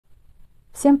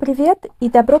Всем привет и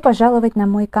добро пожаловать на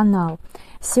мой канал.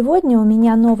 Сегодня у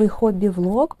меня новый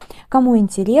хобби-влог. Кому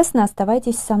интересно,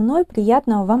 оставайтесь со мной,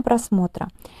 приятного вам просмотра.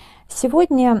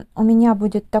 Сегодня у меня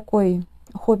будет такой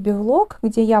хобби-влог,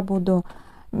 где я буду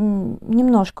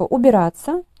немножко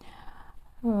убираться.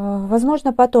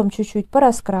 Возможно, потом чуть-чуть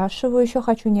пораскрашиваю. Еще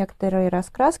хочу некоторые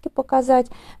раскраски показать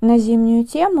на зимнюю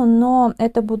тему, но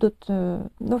это будут,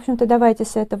 в общем-то, давайте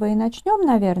с этого и начнем,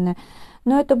 наверное.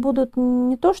 Но это будут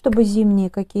не то чтобы зимние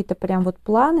какие-то прям вот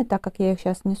планы, так как я их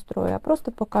сейчас не строю, а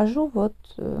просто покажу вот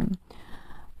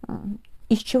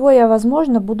из чего я,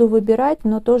 возможно, буду выбирать,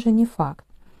 но тоже не факт.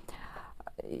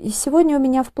 И сегодня у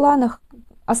меня в планах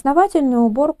основательную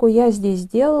уборку я здесь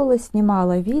сделала,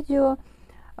 снимала видео.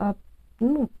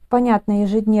 Ну, понятно,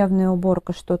 ежедневная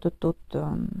уборка, что-то тут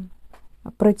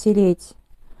протереть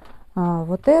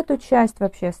вот эту часть,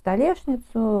 вообще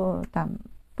столешницу, там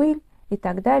пыль и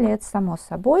так далее, это само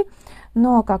собой.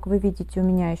 Но, как вы видите, у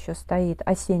меня еще стоит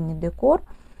осенний декор.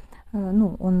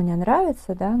 Ну, он мне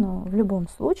нравится, да, но в любом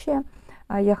случае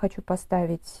я хочу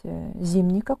поставить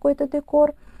зимний какой-то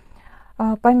декор.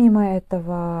 Помимо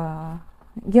этого,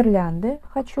 гирлянды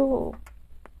хочу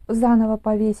заново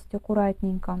повесить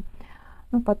аккуратненько.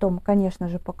 Ну, потом, конечно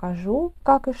же, покажу,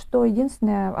 как и что.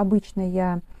 Единственное, обычно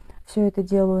я все это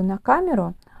делаю на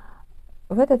камеру.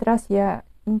 В этот раз я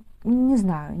не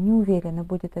знаю, не уверена,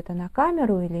 будет это на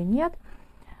камеру или нет.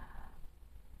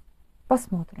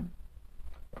 Посмотрим.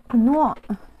 Но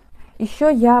еще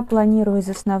я планирую из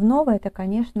основного, это,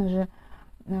 конечно же,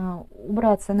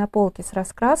 убраться на полке с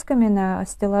раскрасками на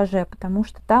стеллаже, потому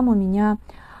что там у меня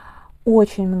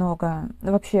очень много,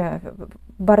 вообще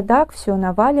бардак, все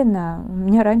навалено. У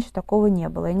меня раньше такого не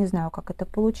было. Я не знаю, как это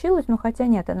получилось, но хотя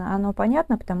нет, оно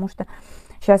понятно, потому что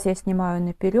сейчас я снимаю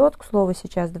наперед. К слову,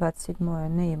 сейчас 27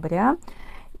 ноября,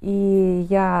 и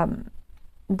я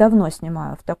давно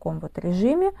снимаю в таком вот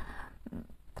режиме,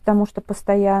 потому что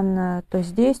постоянно то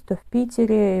здесь, то в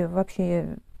Питере,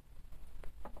 вообще,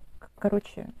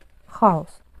 короче,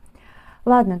 хаос.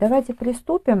 Ладно, давайте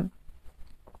приступим.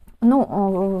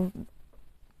 Ну,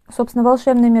 собственно,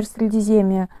 волшебный мир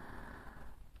Средиземья,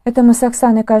 это мы с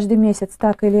Оксаной каждый месяц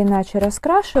так или иначе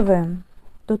раскрашиваем.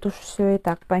 Тут уж все и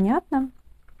так понятно.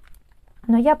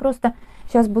 Но я просто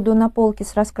сейчас буду на полке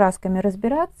с раскрасками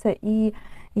разбираться, и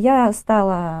я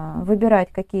стала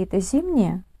выбирать какие-то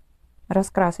зимние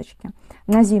раскрасочки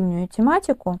на зимнюю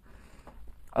тематику,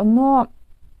 но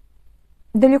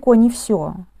далеко не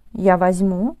все я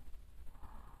возьму.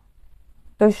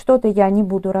 То есть что-то я не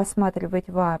буду рассматривать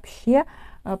вообще,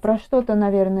 про что-то,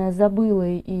 наверное, забыла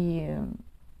и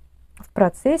в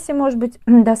процессе, может быть,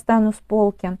 достану с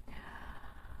полки.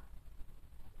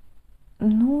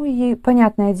 Ну и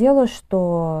понятное дело,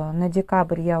 что на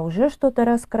декабрь я уже что-то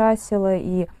раскрасила,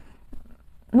 и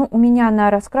ну, у меня на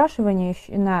раскрашивание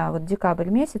на вот декабрь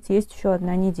месяц есть еще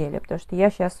одна неделя, потому что я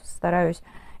сейчас стараюсь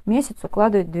месяц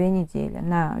укладывать 2 недели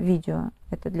на видео.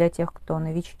 Это для тех, кто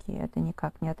новички, это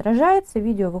никак не отражается,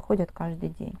 видео выходят каждый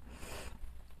день.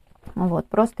 Вот,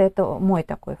 просто это мой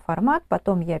такой формат.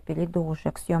 Потом я перейду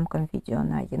уже к съемкам видео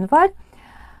на январь.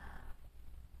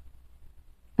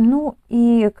 Ну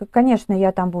и, конечно,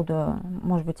 я там буду,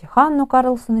 может быть, и Ханну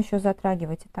Карлсон еще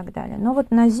затрагивать и так далее. Но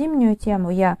вот на зимнюю тему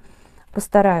я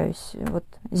постараюсь вот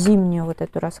зимнюю вот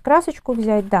эту раскрасочку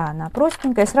взять. Да, она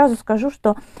простенькая. Сразу скажу,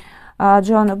 что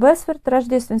Джоанну Бесфорд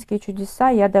 «Рождественские чудеса»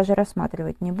 я даже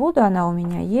рассматривать не буду. Она у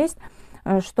меня есть.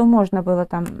 Что можно было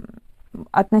там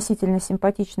относительно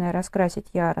симпатичное раскрасить,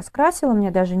 я раскрасила.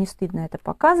 Мне даже не стыдно это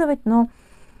показывать, но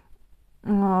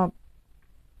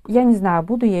я не знаю,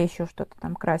 буду я еще что-то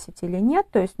там красить или нет.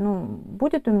 То есть, ну,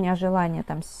 будет у меня желание,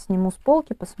 там, сниму с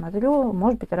полки, посмотрю,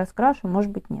 может быть, раскрашу,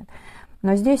 может быть, нет.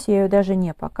 Но здесь я ее даже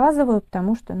не показываю,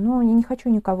 потому что, ну, я не хочу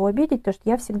никого обидеть, потому что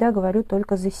я всегда говорю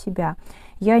только за себя.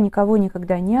 Я никого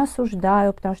никогда не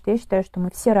осуждаю, потому что я считаю, что мы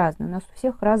все разные, у нас у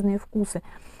всех разные вкусы.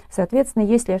 Соответственно,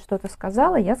 если я что-то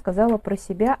сказала, я сказала про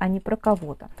себя, а не про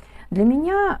кого-то. Для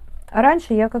меня,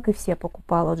 раньше я, как и все,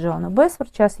 покупала Джоанну Бесфорд,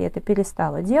 сейчас я это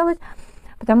перестала делать,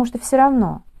 потому что все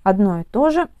равно одно и то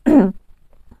же.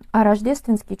 А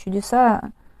рождественские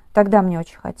чудеса тогда мне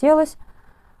очень хотелось,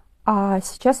 а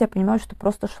сейчас я понимаю, что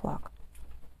просто шлак.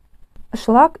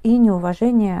 Шлак и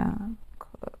неуважение,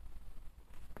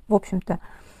 в общем-то,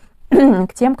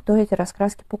 к тем, кто эти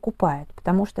раскраски покупает,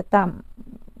 потому что там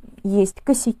есть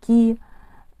косяки,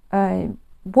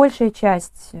 большая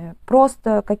часть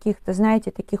просто каких-то,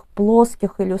 знаете, таких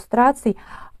плоских иллюстраций,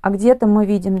 а где-то мы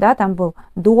видим, да, там был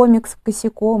домик с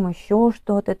косяком, еще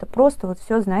что-то. Это просто вот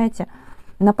все, знаете,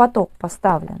 на поток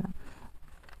поставлено.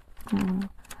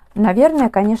 Наверное,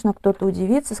 конечно, кто-то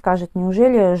удивится, скажет,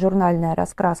 неужели журнальная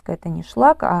раскраска это не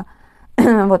шлак, а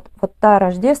Вот та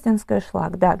рождественская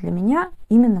шлак, да, для меня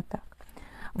именно так.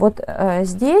 Вот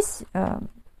здесь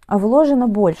вложено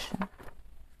больше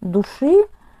души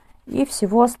и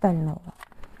всего остального.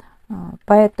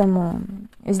 Поэтому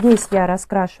здесь я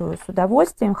раскрашиваю с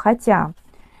удовольствием, хотя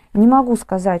не могу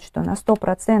сказать, что на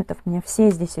 100% мне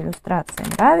все здесь иллюстрации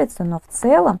нравятся, но в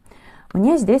целом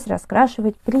мне здесь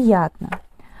раскрашивать приятно.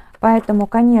 Поэтому,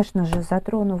 конечно же,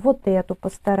 затрону вот эту,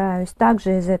 постараюсь.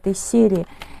 Также из этой серии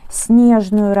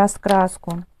снежную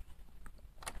раскраску.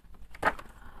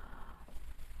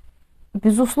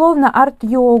 Безусловно,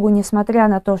 арт-йогу, несмотря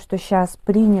на то, что сейчас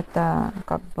принято,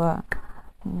 как бы,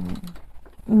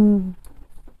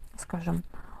 скажем,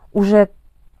 уже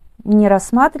не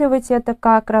рассматривать это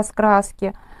как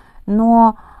раскраски,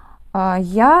 но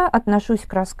я отношусь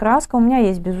к раскраскам. У меня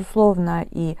есть, безусловно,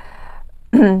 и,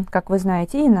 как вы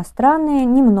знаете, и иностранные,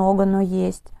 немного, но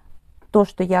есть то,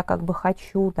 что я как бы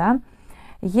хочу, да,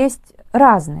 есть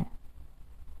разные.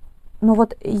 Но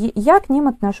вот я к ним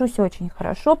отношусь очень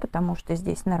хорошо, потому что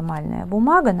здесь нормальная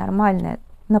бумага, нормальное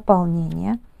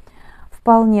наполнение.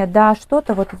 Вполне, да,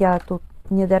 что-то вот я тут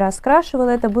не дораскрашивала,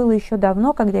 это было еще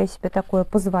давно, когда я себе такое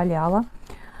позволяла.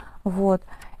 Вот.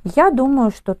 Я думаю,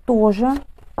 что тоже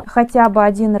хотя бы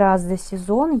один раз за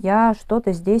сезон я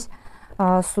что-то здесь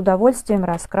с удовольствием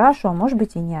раскрашу, а может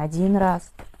быть и не один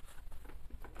раз.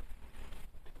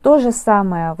 То же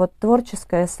самое, вот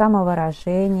творческое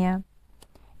самовыражение,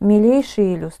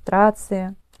 милейшие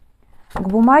иллюстрации. К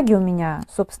бумаге у меня,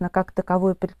 собственно, как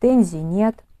таковой претензий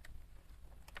нет.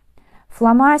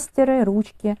 Фломастеры,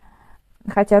 ручки.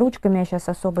 Хотя ручками я сейчас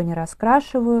особо не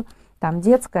раскрашиваю. Там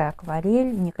детская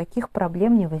акварель, никаких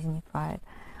проблем не возникает.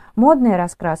 Модные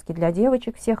раскраски для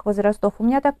девочек всех возрастов. У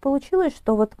меня так получилось,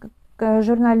 что вот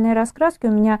журнальные раскраски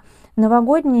у меня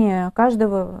новогодние,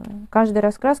 каждой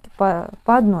раскраски по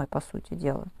одной, по сути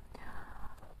дела.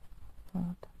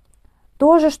 Вот.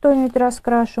 Тоже что-нибудь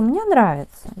раскрашу. Мне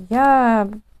нравится. Я,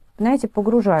 знаете,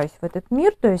 погружаюсь в этот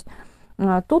мир. То есть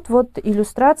тут вот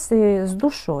иллюстрации с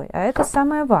душой. А это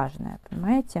самое важное,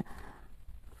 понимаете?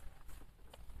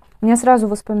 У меня сразу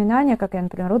воспоминания, как я,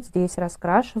 например, вот здесь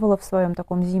раскрашивала в своем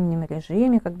таком зимнем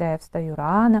режиме, когда я встаю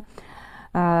рано,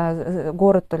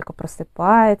 город только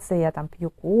просыпается, я там пью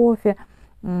кофе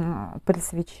при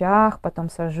свечах,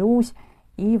 потом сажусь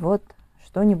и вот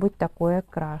что-нибудь такое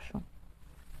крашу.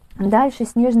 Дальше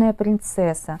снежная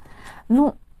принцесса.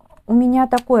 Ну, у меня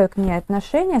такое к ней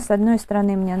отношение. С одной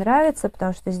стороны, мне нравится,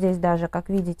 потому что здесь даже, как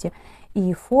видите,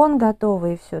 и фон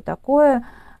готовый, и все такое.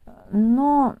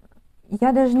 Но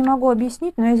я даже не могу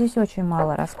объяснить, но я здесь очень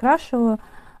мало раскрашиваю.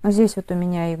 Здесь вот у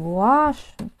меня и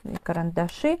гуашь, и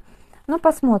карандаши. Ну,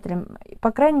 посмотрим.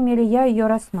 По крайней мере, я ее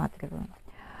рассматриваю.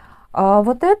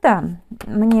 Вот это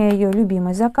мне ее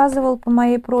любимый заказывал по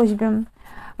моей просьбе.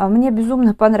 Мне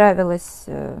безумно понравилось,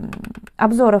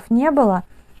 обзоров не было,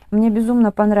 мне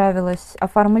безумно понравилось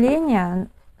оформление.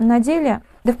 На деле,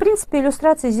 да в принципе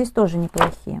иллюстрации здесь тоже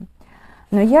неплохие.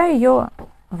 Но я ее,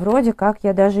 вроде как,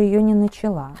 я даже ее не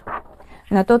начала.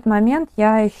 На тот момент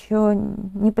я еще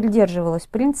не придерживалась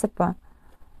принципа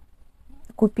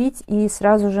купить и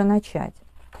сразу же начать.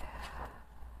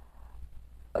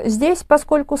 Здесь,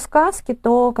 поскольку сказки,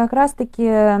 то как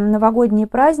раз-таки новогодние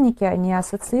праздники, они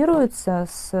ассоциируются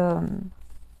с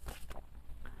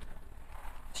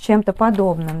чем-то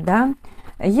подобным, да.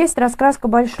 Есть раскраска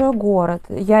 «Большой город».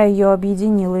 Я ее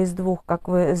объединила из двух, как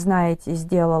вы знаете,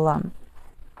 сделала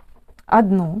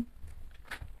одну.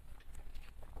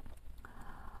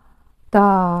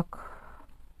 Так,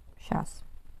 сейчас.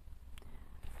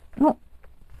 Ну,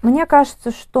 мне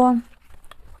кажется, что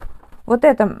вот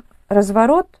это...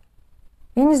 разворот,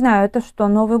 я не знаю, это что,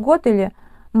 Новый год или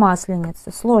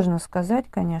Масленица, сложно сказать,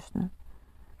 конечно.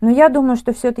 Но я думаю,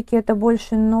 что все-таки это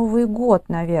больше Новый год,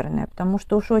 наверное, потому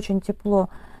что уж очень тепло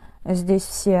здесь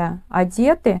все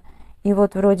одеты, и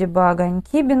вот вроде бы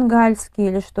огоньки бенгальские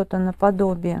или что-то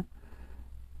наподобие.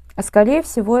 А скорее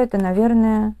всего это,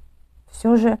 наверное,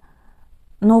 все же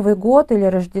Новый год или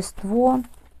Рождество.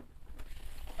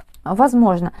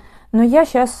 Возможно, но я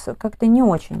сейчас как-то не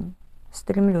очень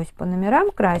стремлюсь по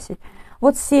номерам красить.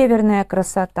 Вот северная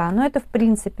красота, но это в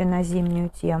принципе на зимнюю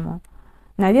тему.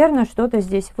 Наверное, что-то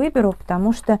здесь выберу,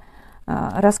 потому что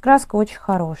раскраска очень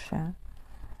хорошая.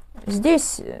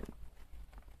 Здесь,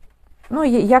 ну,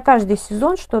 я каждый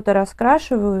сезон что-то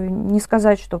раскрашиваю, не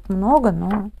сказать, чтоб много,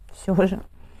 но все же.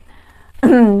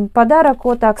 Подарок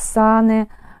от Оксаны,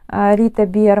 Рита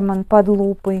Берман, под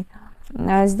лупой.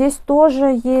 Здесь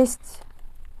тоже есть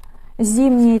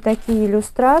зимние такие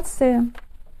иллюстрации.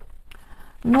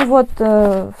 Ну вот,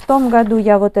 в том году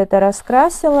я вот это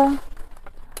раскрасила.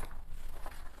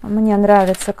 Мне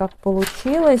нравится, как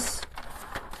получилось.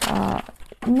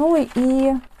 Ну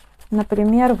и,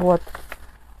 например,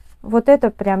 вот это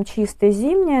прям чисто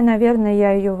зимняя. Наверное,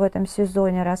 я ее в этом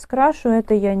сезоне раскрашу.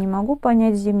 Это я не могу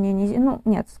понять, зимняя, не зимняя. Ну,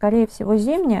 нет, скорее всего,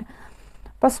 зимняя.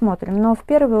 Посмотрим. Но в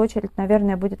первую очередь,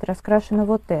 наверное, будет раскрашено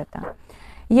вот это.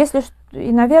 Если,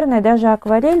 и, наверное, даже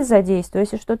акварель задействую.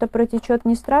 Если что-то протечет,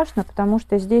 не страшно, потому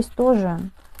что здесь тоже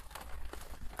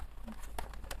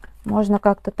можно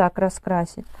как-то так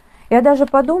раскрасить. Я даже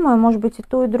подумаю, может быть, и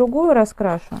ту, и другую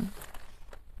раскрашу.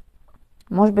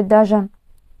 Может быть, даже,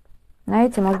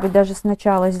 знаете, может быть, даже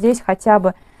сначала здесь хотя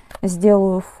бы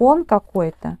сделаю фон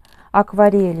какой-то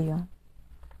акварелью,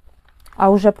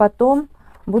 а уже потом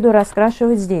буду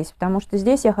раскрашивать здесь, потому что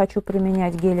здесь я хочу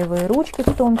применять гелевые ручки,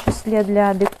 в том числе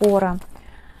для декора.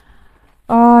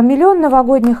 Миллион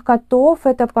новогодних котов.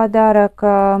 Это подарок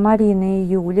Марины и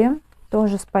Юли.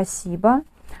 Тоже спасибо.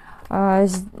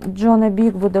 Джона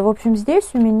Бигвуда. В общем, здесь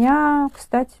у меня,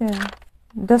 кстати,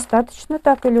 достаточно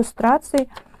так иллюстраций.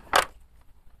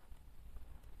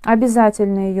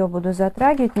 Обязательно ее буду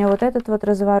затрагивать. Мне вот этот вот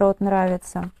разворот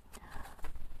нравится.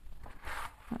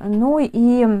 Ну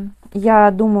и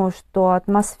я думаю, что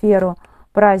атмосферу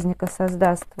праздника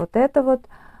создаст вот эта вот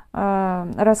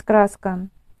раскраска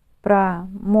про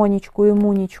Монечку и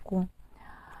Мунечку.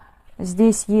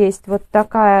 Здесь есть вот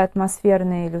такая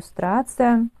атмосферная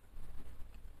иллюстрация.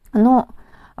 Но,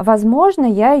 возможно,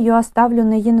 я ее оставлю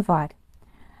на январь.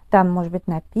 Там, может быть,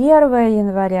 на 1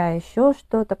 января еще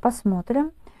что-то.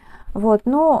 Посмотрим. Вот,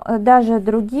 но даже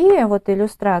другие вот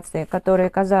иллюстрации, которые,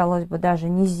 казалось бы, даже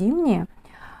не зимние,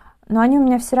 но они у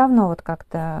меня все равно вот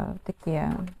как-то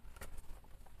такие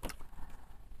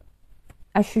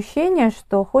ощущения,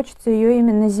 что хочется ее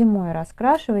именно зимой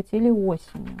раскрашивать или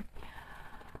осенью.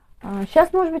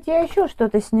 Сейчас, может быть, я еще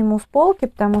что-то сниму с полки,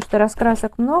 потому что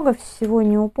раскрасок много, всего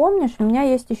не упомнишь. У меня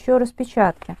есть еще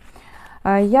распечатки.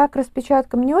 Я к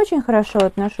распечаткам не очень хорошо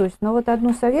отношусь, но вот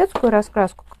одну советскую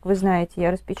раскраску, как вы знаете,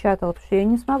 я распечатала, потому что я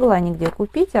не смогла нигде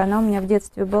купить, она у меня в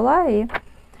детстве была, и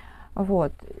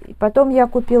вот. И потом я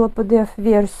купила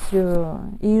PDF-версию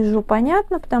и ежу,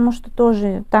 понятно, потому что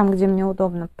тоже там, где мне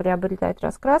удобно приобретать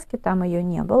раскраски, там ее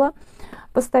не было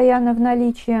постоянно в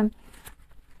наличии.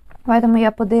 Поэтому я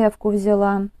PDF-ку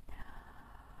взяла.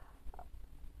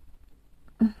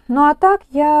 Ну а так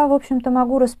я, в общем-то,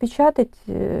 могу распечатать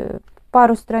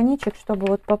пару страничек, чтобы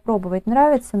вот попробовать,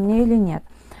 нравится мне или нет.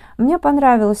 Мне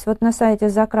понравилось вот на сайте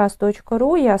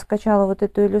закras.ру, я скачала вот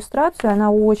эту иллюстрацию, она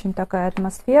очень такая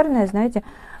атмосферная, знаете,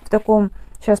 в таком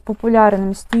сейчас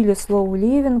популярном стиле slow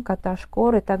living,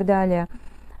 каташкор и так далее.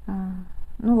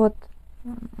 Ну вот,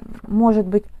 может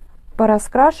быть,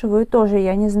 пораскрашиваю тоже,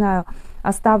 я не знаю,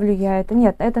 оставлю я это.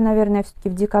 Нет, это, наверное, все-таки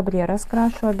в декабре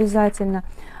раскрашу обязательно.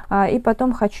 И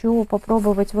потом хочу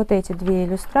попробовать вот эти две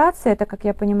иллюстрации. Это, как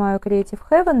я понимаю, Creative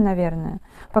Heaven, наверное.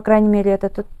 По крайней мере,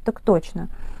 это так точно.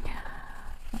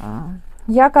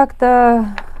 Я как-то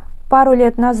пару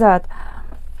лет назад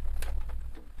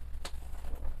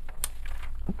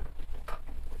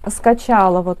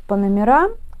скачала вот по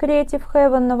номерам Creative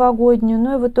Heaven новогоднюю,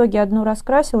 ну и в итоге одну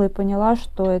раскрасила и поняла,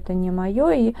 что это не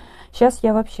мое. И сейчас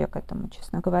я вообще к этому,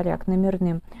 честно говоря, к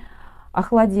номерным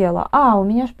охладела. У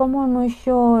меня же, по-моему,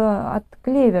 еще от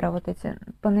Клевера вот эти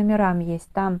по номерам есть.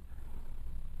 Там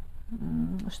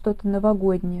что-то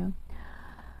новогоднее.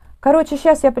 Короче,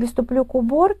 сейчас я приступлю к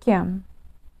уборке.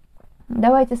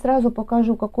 Давайте сразу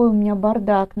покажу, какой у меня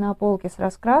бардак на полке с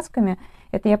раскрасками.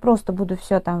 Это я просто буду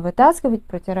все там вытаскивать,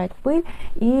 протирать пыль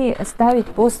и ставить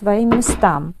по своим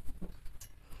местам.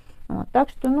 Вот, так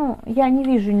что, ну, я не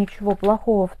вижу ничего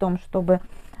плохого в том, чтобы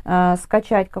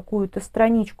скачать какую-то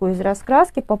страничку из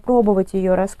раскраски, попробовать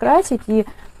ее раскрасить и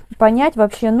понять,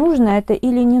 вообще нужно это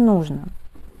или не нужно.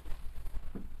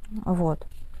 Вот.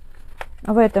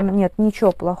 В этом нет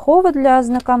ничего плохого для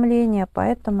ознакомления,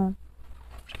 поэтому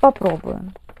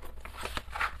попробуем.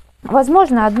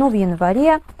 Возможно, одну в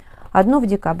январе, одну в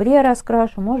декабре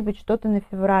раскрашу, может быть, что-то на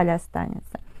февраль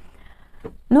останется.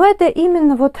 Но это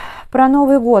именно вот про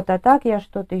Новый год, а так я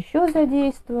что-то еще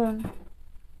задействую.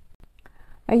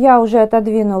 Я уже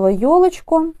отодвинула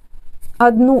елочку,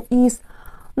 одну из.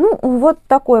 Ну, вот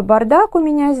такой бардак у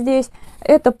меня здесь.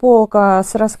 Это полка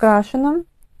с раскрашенным.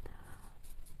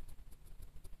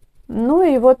 Ну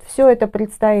и вот все это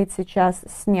предстоит сейчас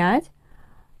снять,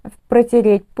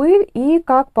 протереть пыль и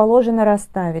как положено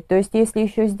расставить. То есть, если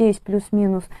еще здесь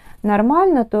плюс-минус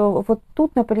нормально, то вот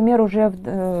тут, например, уже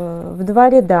в 2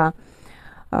 ряда.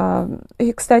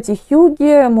 И, кстати,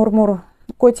 Хьюги,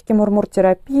 котики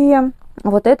мурмур-терапия.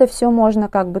 Вот это все можно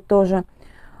как бы тоже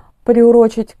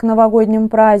приурочить к новогодним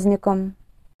праздникам.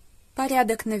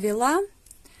 Порядок навела.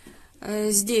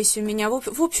 Здесь у меня,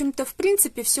 в общем-то, в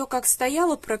принципе, все как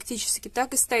стояло практически,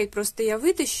 так и стоит. Просто я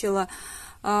вытащила,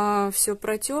 все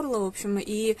протерла, в общем,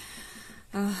 и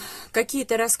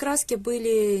какие-то раскраски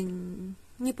были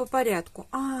не по порядку.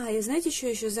 Я знаете, что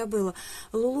еще забыла?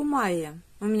 Лулумайя.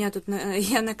 У меня тут,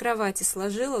 я на кровати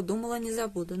сложила, думала, не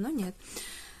забуду, но нет.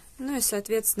 Ну и,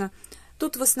 соответственно,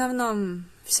 тут в основном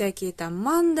всякие там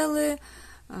мандалы,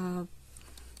 вот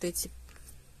эти,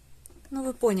 ну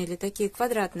вы поняли, такие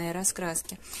квадратные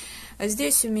раскраски.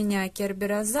 Здесь у меня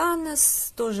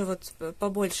керберазанос, тоже вот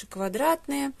побольше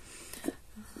квадратные.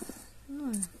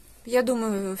 Ну, я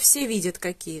думаю, все видят,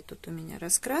 какие тут у меня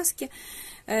раскраски.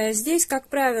 Здесь, как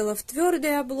правило, в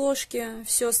твердой обложке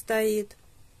все стоит.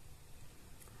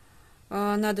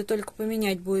 Надо только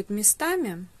поменять будет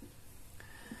местами.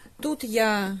 Тут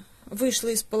я вышла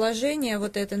из положения,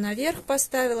 вот это наверх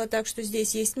поставила, так что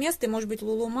здесь есть место, и, может быть,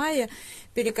 Лулумайя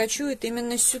перекочует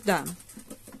именно сюда.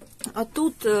 А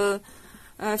тут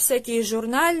всякие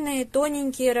журнальные,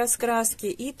 тоненькие раскраски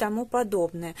и тому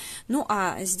подобное. Ну,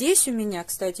 а здесь у меня,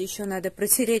 кстати, еще надо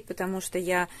протереть, потому что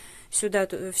я сюда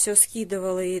все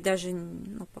скидывала и даже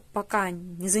пока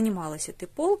не занималась этой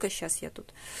полкой. Сейчас я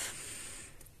тут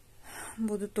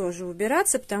буду тоже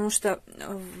убираться, потому что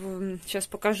сейчас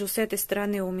покажу, с этой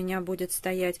стороны у меня будет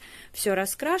стоять все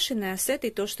раскрашенное, а с этой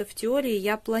то, что в теории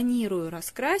я планирую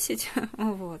раскрасить.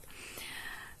 Вот.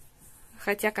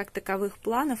 Хотя как таковых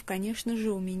планов, конечно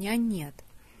же, у меня нет.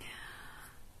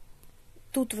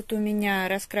 Тут вот у меня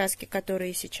раскраски,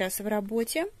 которые сейчас в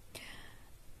работе.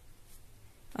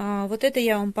 Вот это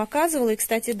я вам показывала. И,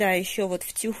 кстати, да, еще вот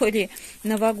в теории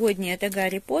новогодняя, это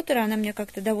Гарри Поттер. Она мне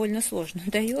как-то довольно сложно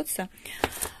дается.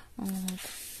 Вот.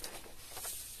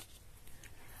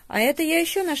 А это я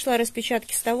еще нашла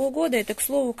распечатки с того года. Это, к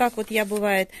слову, как вот я,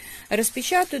 бывает,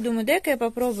 распечатаю, думаю, дай-ка я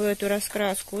попробую эту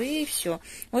раскраску, и все.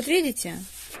 Вот видите,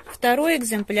 второй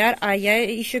экземпляр. А я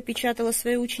еще печатала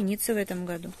своей ученице в этом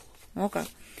году. О как.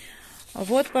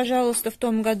 Вот, пожалуйста, в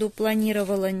том году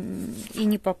планировала и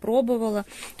не попробовала.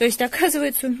 То есть,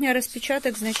 оказывается, у меня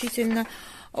распечаток значительно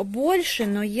больше,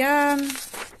 но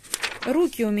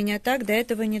руки у меня так до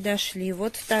этого не дошли.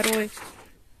 Вот второй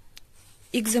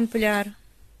экземпляр.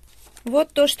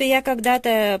 Вот то, что я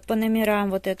когда-то по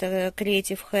номерам, вот это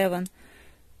Creative Heaven,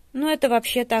 ну, это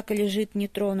вообще так и лежит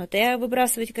нетронуто. Я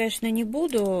выбрасывать, конечно, не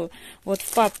буду. Вот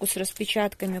в папку с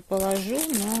распечатками положу,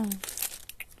 но...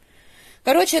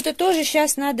 Короче, это тоже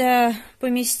сейчас надо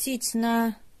поместить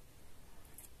на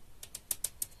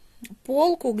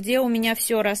полку, где у меня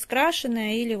все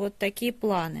раскрашено, или вот такие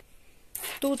планы.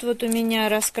 Тут вот у меня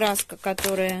раскраска,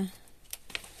 которая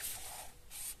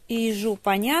ежу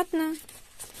понятно.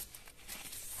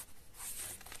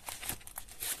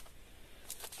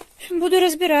 Буду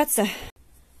разбираться.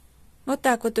 Вот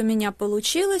так вот у меня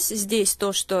получилось. Здесь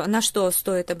то, на что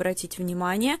стоит обратить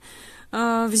внимание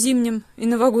в зимнем и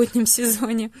новогоднем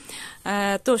сезоне.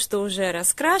 То, что уже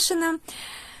раскрашено.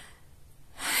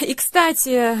 И,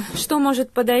 кстати, что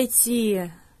может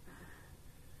подойти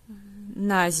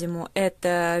на зиму,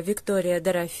 это Виктория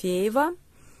Дорофеева.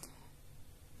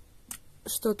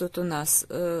 Что тут у нас?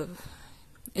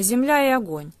 Земля и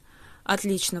огонь.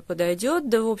 Отлично подойдет.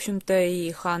 Да, в общем-то,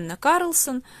 и Ханна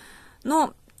Карлсон.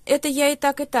 Но это я и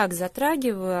так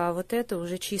затрагиваю, а вот это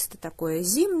уже чисто такое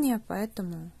зимнее,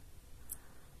 поэтому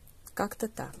как-то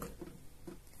так.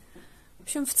 В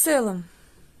общем, в целом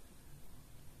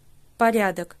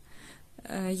порядок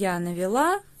я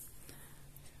навела.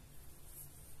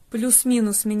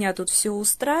 Плюс-минус меня тут все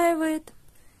устраивает.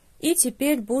 И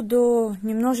теперь буду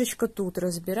немножечко тут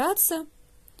разбираться.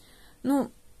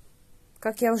 Ну,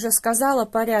 как я уже сказала,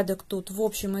 порядок тут в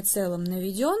общем и целом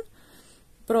наведен.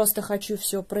 Просто хочу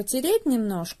все протереть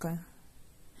немножко.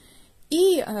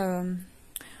 И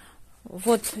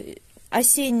вот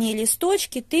осенние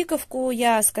листочки, тыковку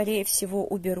я, скорее всего,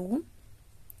 уберу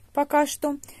пока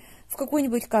что в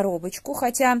какую-нибудь коробочку.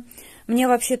 Хотя мне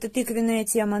вообще-то тыквенная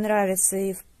тема нравится,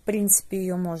 и в принципе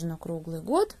ее можно круглый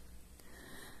год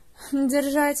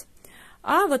держать.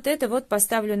 А вот это вот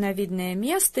поставлю на видное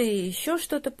место и еще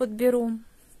что-то подберу.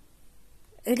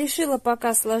 Решила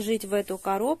пока сложить в эту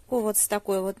коробку вот с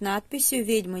такой вот надписью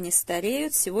 «Ведьмы не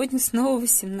стареют, сегодня снова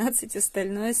 18,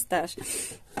 остальное стаж».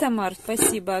 Тамар,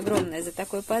 спасибо огромное за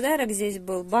такой подарок. Здесь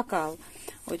был бокал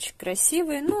очень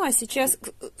красивый. Ну, а сейчас,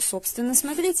 собственно,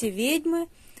 смотрите, ведьмы,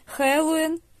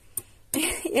 Хэллоуин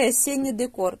и осенний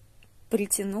декор.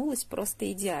 Притянулась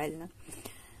просто идеально.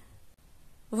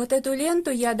 Вот эту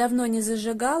ленту я давно не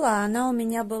зажигала, а она у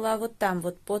меня была вот там,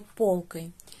 вот под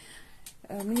полкой.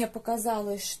 Мне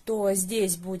показалось, что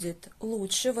здесь будет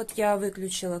лучше. Вот я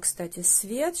выключила, кстати,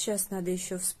 свет. Сейчас надо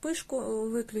еще вспышку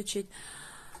выключить.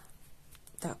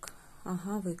 Так,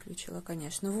 ага, выключила,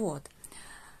 конечно. Вот.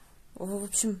 В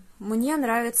общем, мне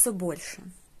нравится больше.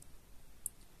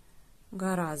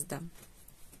 Гораздо.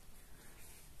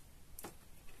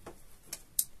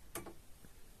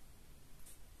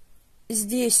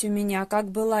 Здесь у меня как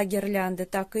была гирлянда,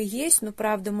 так и есть. Но,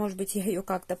 правда, может быть, я ее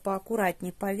как-то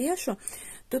поаккуратнее повешу.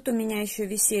 Тут у меня еще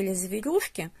висели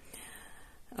зверюшки.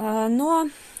 Но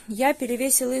я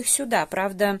перевесила их сюда.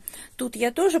 Правда, тут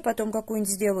я тоже потом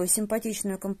какую-нибудь сделаю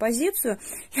симпатичную композицию.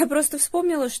 Я просто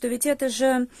вспомнила, что ведь это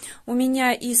же у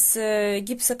меня из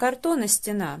гипсокартона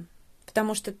стена.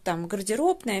 Потому что там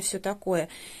гардеробная, все такое.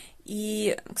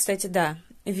 И, кстати, да,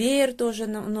 веер тоже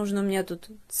нужно. У меня тут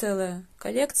целая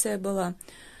коллекция была.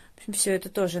 В общем, все это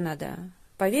тоже надо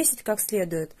повесить как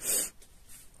следует.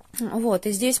 Вот,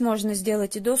 и здесь можно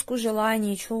сделать и доску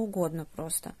желаний, и что угодно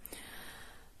просто.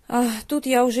 Тут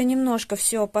я уже немножко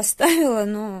все поставила,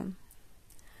 но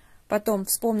потом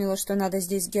вспомнила, что надо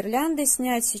здесь гирлянды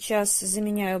снять. Сейчас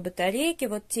заменяю батарейки,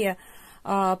 вот те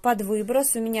под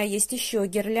выброс. У меня есть еще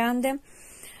гирлянды.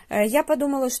 Я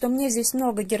подумала, что мне здесь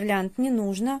много гирлянд не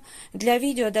нужно. Для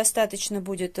видео достаточно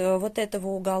будет вот этого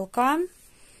уголка.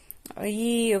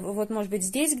 И вот, может быть,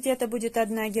 здесь где-то будет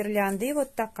одна гирлянда. И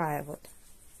вот такая вот.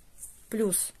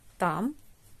 Плюс там.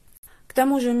 К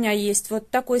тому же у меня есть вот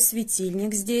такой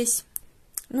светильник здесь.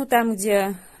 Ну, там,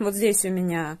 где... Вот здесь у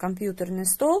меня компьютерный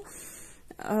стол.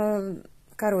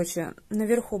 Короче,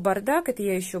 наверху бардак. Это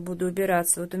я еще буду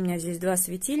убираться. Вот у меня здесь 2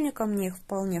 светильника. Мне их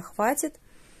вполне хватит.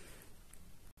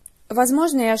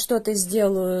 Возможно, я что-то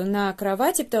сделаю на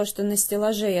кровати, потому что на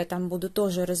стеллаже я там буду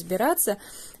тоже разбираться,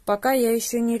 пока я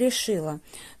еще не решила.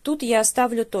 Тут я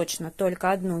оставлю точно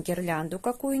только одну гирлянду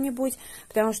какую-нибудь,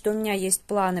 потому что у меня есть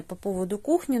планы по поводу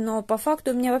кухни, но по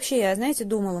факту у меня вообще, я, знаете,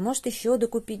 думала, может еще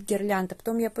докупить гирлянды.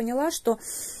 Потом я поняла, что,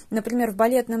 например, в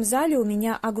балетном зале у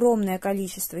меня огромное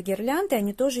количество гирлянд, и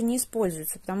они тоже не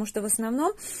используются, потому что в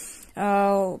основном...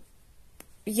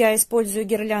 Я использую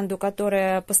гирлянду,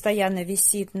 которая постоянно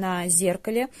висит на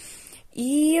зеркале.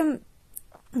 И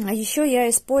еще я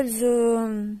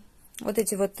использую вот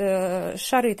эти вот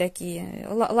шары такие,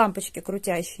 лампочки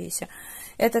крутящиеся.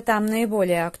 Это там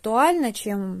наиболее актуально,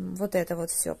 чем вот это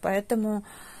вот все. Поэтому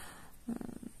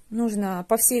нужно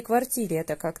по всей квартире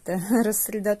это как-то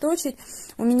рассредоточить.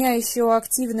 У меня еще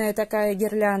активная такая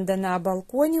гирлянда на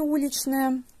балконе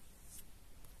уличная.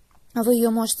 Вы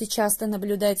ее можете часто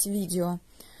наблюдать в видео.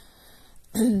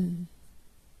 Ну,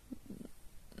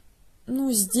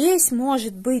 здесь,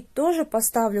 может быть, тоже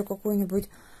поставлю какую-нибудь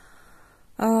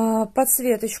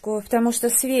подсветочку, потому что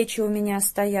свечи у меня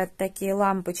стоят, такие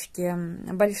лампочки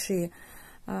большие,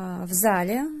 в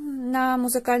зале на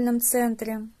музыкальном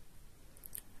центре.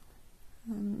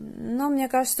 Но мне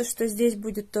кажется, что здесь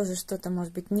будет тоже что-то,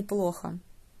 может быть, неплохо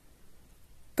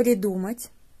придумать.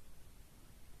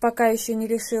 Пока еще не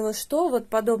решила, что. Вот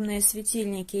подобные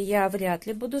светильники я вряд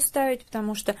ли буду ставить,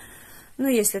 потому что, ну,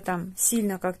 если там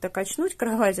сильно как-то качнуть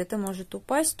кровать, это может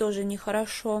упасть, тоже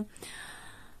нехорошо.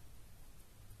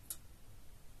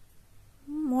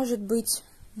 Может быть,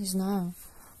 не знаю,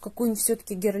 какую-нибудь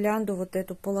все-таки гирлянду вот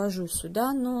эту положу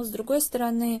сюда, но, с другой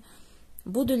стороны,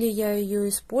 буду ли я ее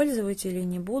использовать или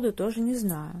не буду, тоже не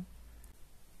знаю.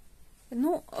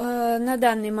 Ну, на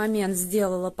данный момент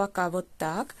сделала пока вот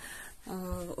так.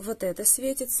 Вот это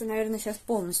светится. Наверное, сейчас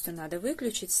полностью надо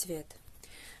выключить свет.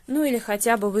 Ну, или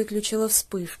хотя бы выключила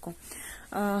вспышку.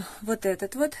 Вот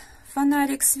этот вот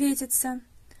фонарик светится.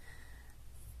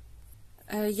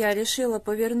 Я решила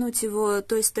повернуть его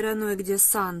той стороной, где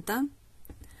Санта.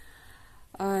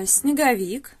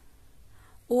 Снеговик.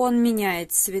 Он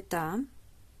меняет цвета.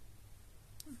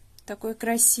 Такой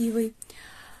красивый.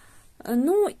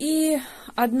 Ну, и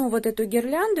одну вот эту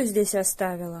гирлянду здесь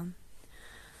оставила.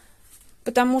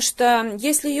 Потому что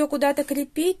если ее куда-то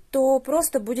крепить, то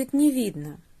просто будет не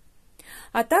видно.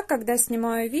 А так, когда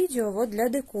снимаю видео, вот для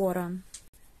декора.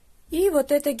 И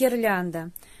вот эта гирлянда.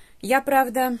 Я,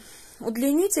 правда,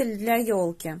 удлинитель для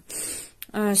елки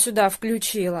сюда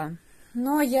включила.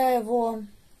 Но я его,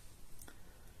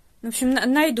 в общем,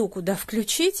 найду, куда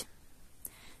включить.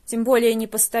 Тем более не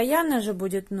постоянно же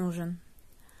будет нужен.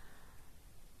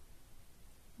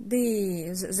 Да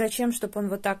и зачем, чтобы он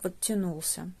вот так вот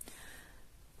тянулся.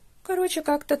 Короче,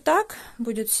 как-то так.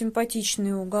 Будет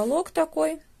симпатичный уголок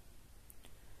такой.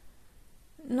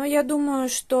 Но я думаю,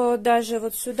 что даже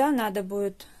вот сюда надо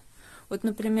будет, вот,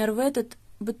 например, в этот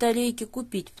батарейки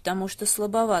купить, потому что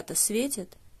слабовато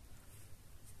светит.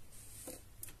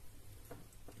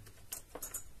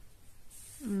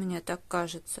 Мне так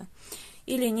кажется.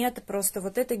 Или нет, просто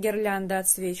вот эта гирлянда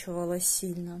отсвечивала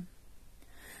сильно.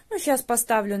 Ну, сейчас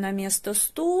поставлю на место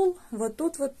стул. Вот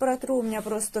тут вот протру. У меня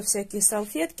просто всякие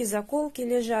салфетки, заколки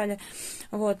лежали.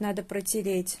 Вот, надо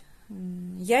протереть.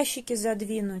 Ящики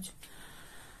задвинуть.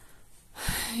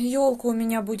 Елка у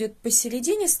меня будет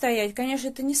посередине стоять. Конечно,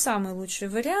 это не самый лучший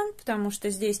вариант, потому что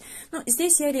здесь... Ну,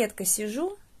 здесь я редко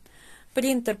сижу.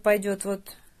 Принтер пойдет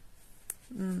вот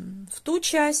в ту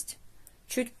часть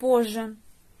чуть позже.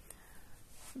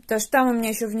 Потому что там у меня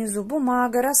еще внизу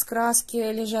бумага, раскраски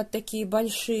лежат такие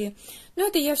большие. Но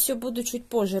это я все буду чуть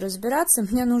позже разбираться.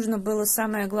 Мне нужно было,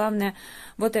 самое главное,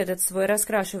 вот этот свой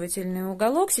раскрашивательный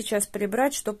уголок сейчас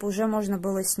прибрать, чтобы уже можно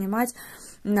было снимать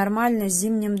нормально с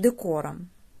зимним декором.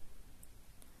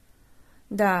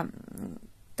 Да,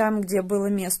 там, где было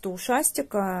место у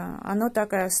шастика, оно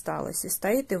так и осталось. И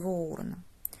стоит его урна.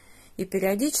 И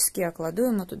периодически я кладу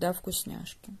ему туда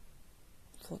вкусняшки.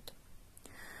 Вот.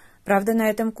 Правда, на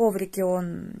этом коврике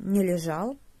он не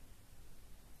лежал.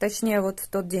 Точнее, вот в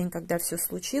тот день, когда все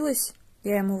случилось,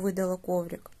 я ему выдала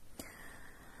коврик.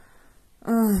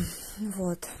 Вот.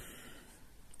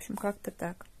 В общем, как-то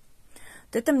так.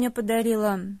 Вот это мне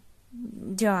подарила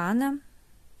Диана,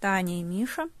 Таня и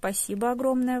Миша. Спасибо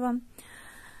огромное вам.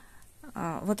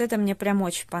 Вот это мне прям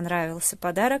очень понравился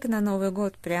подарок на Новый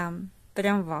год. Прям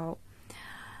вау.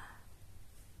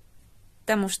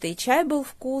 Потому что и чай был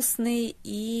вкусный,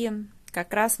 и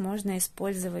как раз можно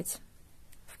использовать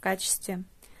в качестве,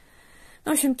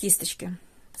 ну, в общем, кисточки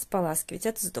споласкивать.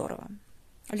 Это здорово.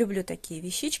 Люблю такие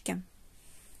вещички.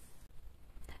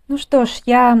 Ну что ж,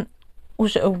 я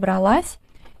уже убралась,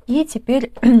 и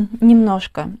теперь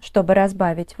немножко, чтобы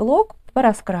разбавить влог,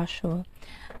 пораскрашиваю.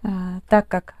 Так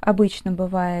как обычно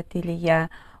бывает, или я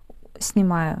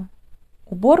снимаю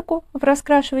уборку в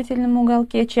раскрашивательном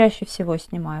уголке, чаще всего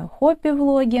снимаю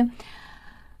хобби-влоги.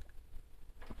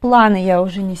 Планы я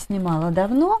уже не снимала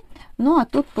давно, ну а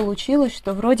тут получилось,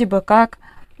 что вроде бы как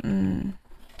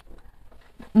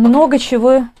много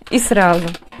чего и сразу.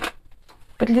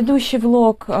 Предыдущий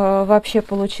влог вообще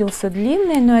получился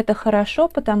длинный, но это хорошо,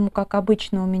 потому как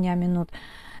обычно у меня минут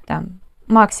там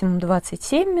максимум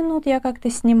 27 минут я как-то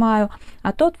снимаю,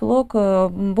 а тот влог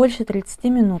больше 30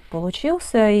 минут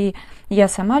получился, и я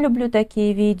сама люблю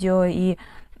такие видео, и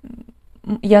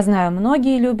я знаю,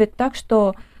 многие любят, так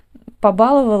что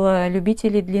побаловала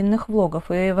любителей длинных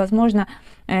влогов, и, возможно,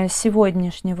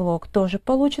 сегодняшний влог тоже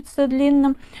получится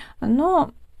длинным,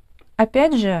 но,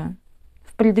 опять же,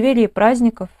 в преддверии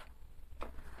праздников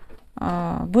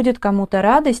будет кому-то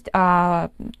радость,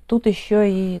 а тут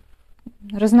еще и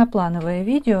разноплановое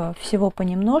видео, всего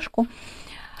понемножку.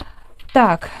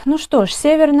 Так, ну что ж,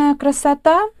 северная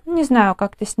красота. Не знаю,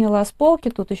 как ты сняла с полки.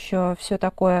 Тут еще все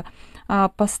такое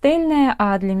пастельное,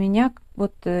 а для меня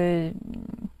вот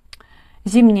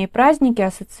зимние праздники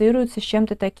ассоциируются с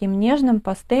чем-то таким нежным,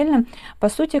 пастельным. По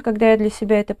сути, когда я для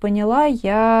себя это поняла,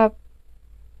 я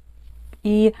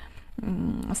и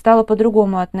стала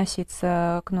по-другому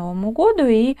относиться к Новому году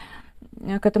и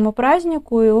к этому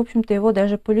празднику, и, в общем-то, его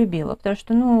даже полюбила, потому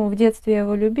что, ну, в детстве я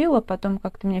его любила, потом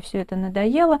как-то мне все это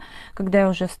надоело, когда я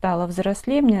уже стала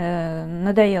взрослее, мне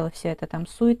надоела вся эта там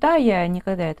суета, я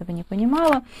никогда этого не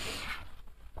понимала,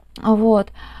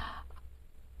 вот.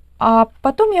 А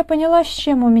потом я поняла, с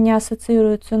чем у меня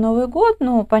ассоциируется Новый год.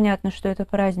 Ну, понятно, что это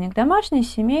праздник домашний,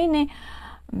 семейный,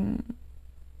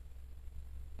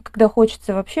 когда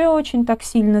хочется вообще очень так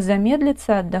сильно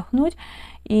замедлиться, отдохнуть.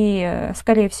 И,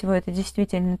 скорее всего, это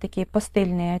действительно такие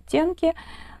пастельные оттенки.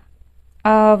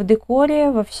 А в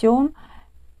декоре, во всем.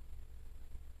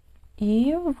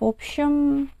 И, в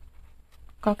общем,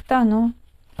 как-то оно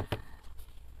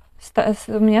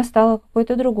у меня стало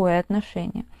какое-то другое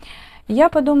отношение. Я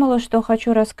подумала, что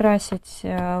хочу раскрасить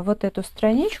вот эту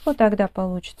страничку. Тогда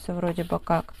получится вроде бы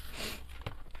как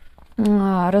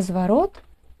разворот.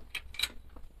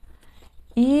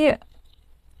 И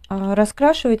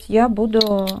раскрашивать я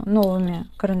буду новыми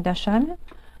карандашами,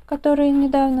 которые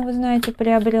недавно, вы знаете,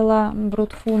 приобрела,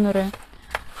 брутфунеры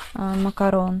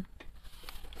макарон.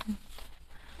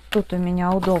 Тут у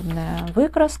меня удобная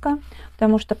выкраска,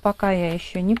 потому что пока я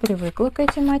еще не привыкла к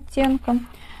этим оттенкам.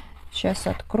 Сейчас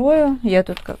открою. Я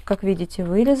тут, как видите,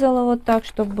 вырезала вот так,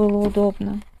 чтобы было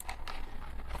удобно.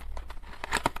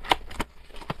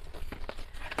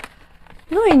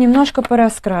 Ну и немножко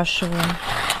пораскрашиваю.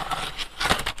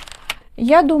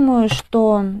 Я думаю,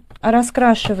 что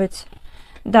раскрашивать,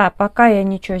 да, пока я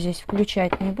ничего здесь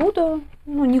включать не буду.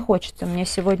 Ну, не хочется мне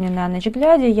сегодня на ночь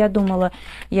глядя. Я думала,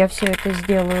 я все это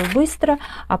сделаю быстро,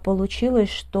 а получилось,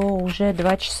 что уже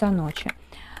 2 часа ночи.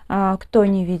 Кто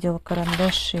не видел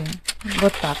карандаши,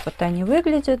 вот так вот они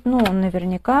выглядят. Ну,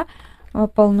 наверняка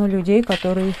полно людей,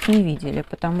 которые их не видели,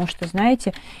 потому что,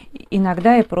 знаете,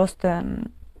 иногда и просто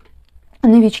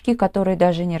новички, которые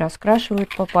даже не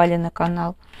раскрашивают, попали на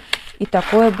канал. И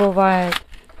такое бывает.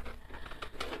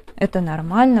 Это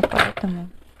нормально, поэтому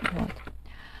вот.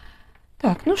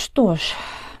 Так, ну что ж.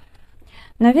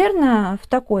 Наверное, в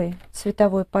такой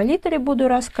цветовой палитре буду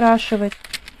раскрашивать.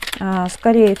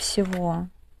 Скорее всего,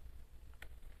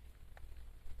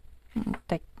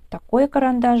 такой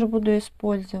карандаш буду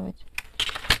использовать.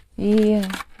 И,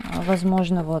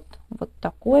 возможно, вот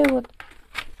такой вот.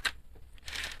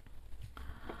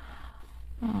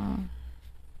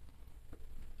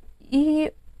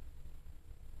 И,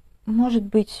 может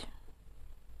быть,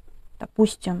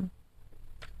 допустим,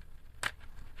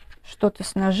 что-то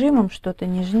с нажимом, что-то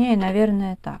нежнее,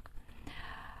 наверное, так.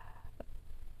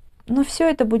 Но все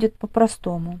это будет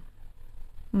по-простому.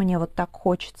 Мне вот так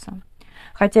хочется.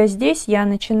 Хотя здесь я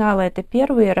начинала, это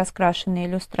первые раскрашенные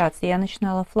иллюстрации, я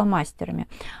начинала фломастерами.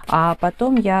 А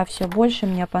потом я все больше,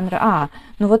 мне понравилось.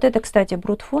 Ну вот это, кстати,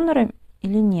 брутфунеры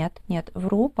или нет? Нет,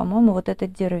 вру, по-моему, вот это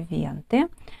дервенты.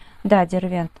 Да,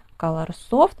 дервент Color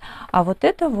Soft. А вот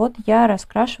это вот я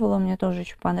раскрашивала, мне тоже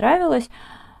очень понравилось.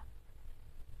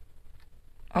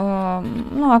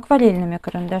 Ну, акварельными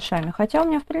карандашами. Хотя у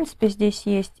меня, в принципе, здесь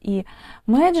есть и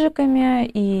мэджиками,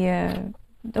 и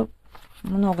да,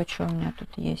 много чего у меня тут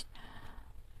есть.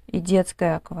 И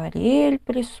детская акварель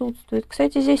присутствует.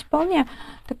 Кстати, здесь вполне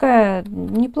такая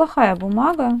неплохая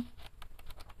бумага.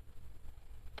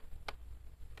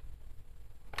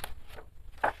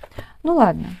 Ну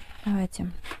ладно,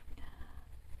 давайте.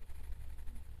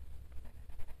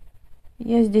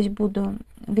 Я здесь буду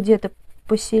где-то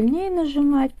посильнее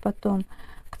нажимать, потом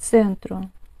к центру.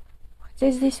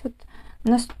 Хотя здесь вот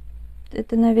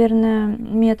это, наверное,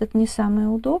 метод не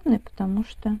самый удобный, потому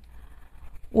что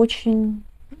очень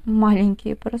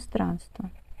маленькие пространства.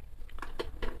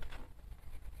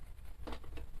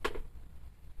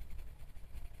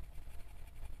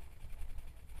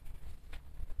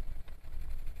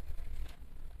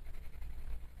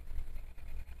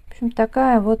 В общем,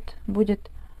 такая вот будет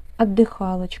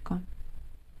отдыхалочка.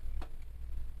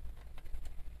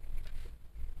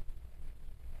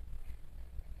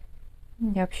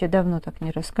 Я вообще давно так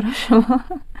не раскрашивала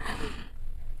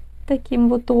таким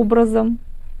вот образом.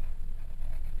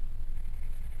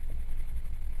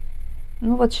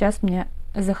 Ну вот сейчас мне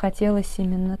захотелось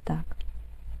именно так.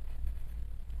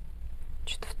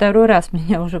 Что-то второй раз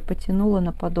меня уже потянуло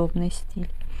на подобный стиль,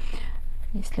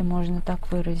 если можно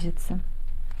так выразиться.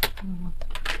 Вот.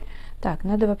 Так,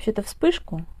 надо вообще-то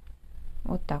вспышку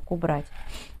вот так убрать.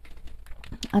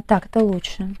 А так-то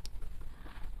лучше.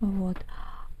 Вот.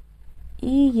 И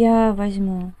я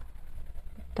возьму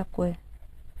такой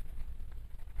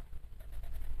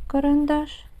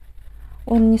карандаш.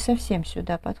 Он не совсем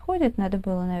сюда подходит. Надо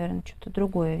было, наверное, что-то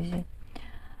другое взять.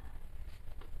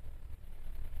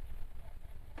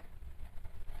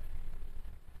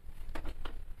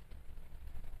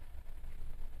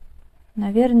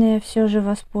 Наверное, я все же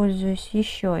воспользуюсь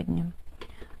еще одним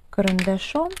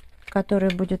карандашом,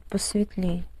 который будет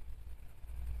посветлее.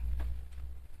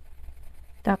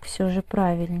 Так все же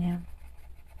правильнее.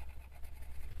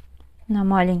 На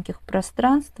маленьких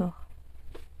пространствах.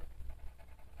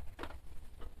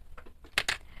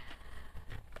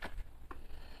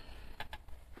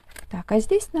 Так, а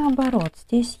здесь наоборот.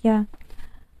 Здесь я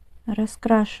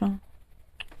раскрашу.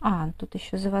 Тут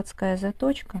еще заводская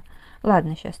заточка.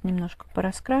 Ладно, сейчас немножко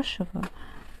пораскрашиваю.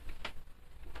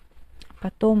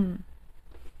 Потом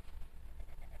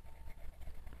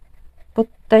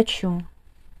подточу.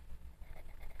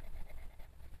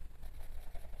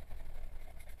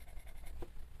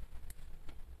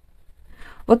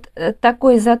 Вот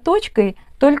такой заточкой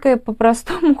только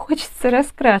по-простому хочется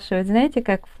раскрашивать, знаете,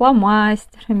 как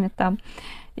фломастерами там,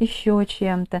 еще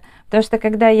чем-то. Потому что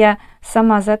когда я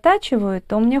сама затачиваю,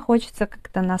 то мне хочется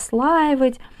как-то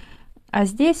наслаивать, а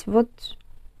здесь вот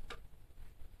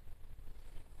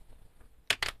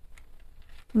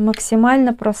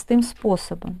максимально простым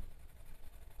способом.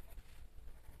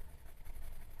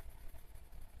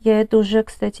 Я это уже,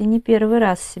 кстати, не первый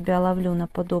раз себя ловлю на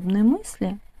подобные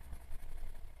мысли.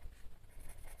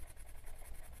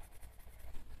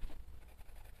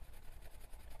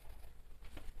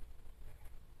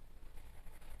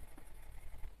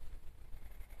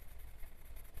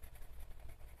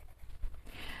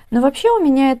 Но вообще у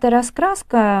меня эта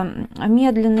раскраска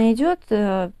медленно идет,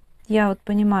 я вот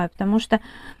понимаю, потому что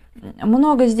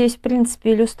много здесь, в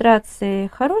принципе, иллюстраций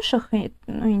хороших,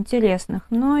 ну, интересных,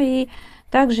 но и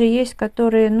также есть,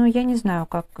 которые, ну, я не знаю,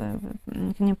 как к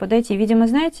ним подойти. Видимо,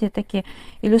 знаете, такие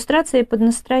иллюстрации под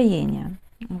настроение.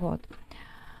 Вот.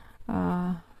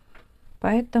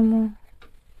 Поэтому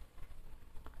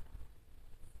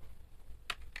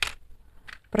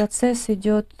Процесс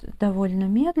идет довольно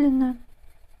медленно.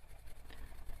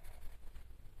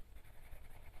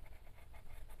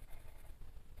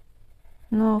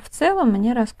 Но в целом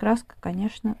мне раскраска,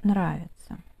 конечно,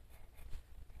 нравится.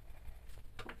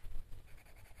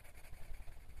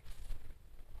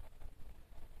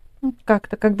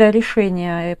 Как-то, когда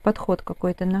решение, подход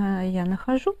какой-то я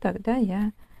нахожу, тогда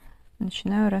я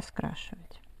начинаю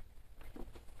раскрашивать.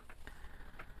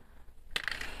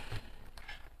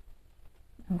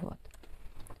 Вот.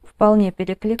 Вполне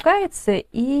перекликается,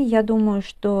 и я думаю,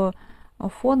 что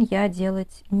фон я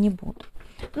делать не буду.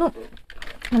 Ну,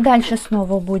 дальше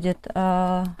снова будет...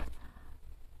 это,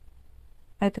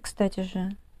 кстати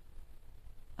же,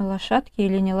 лошадки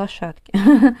или не лошадки?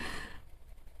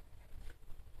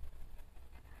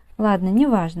 Ладно,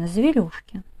 неважно,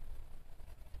 зверюшки.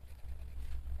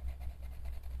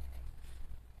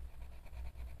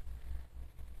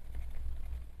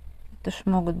 Это ж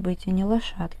могут быть и не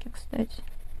лошадки, кстати.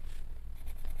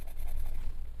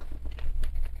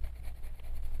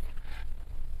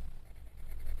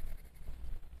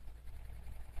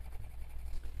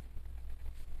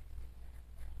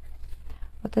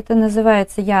 Вот это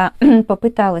называется, я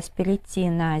попыталась перейти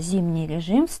на зимний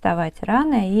режим, вставать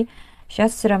рано, и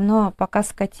сейчас все равно пока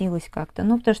скатилась как-то.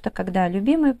 Ну, потому что когда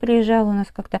любимый приезжал, у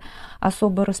нас как-то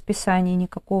особо расписания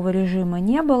никакого режима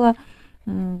не было.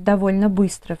 Довольно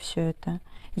быстро все это.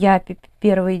 Я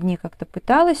первые дни как-то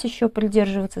пыталась еще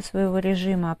придерживаться своего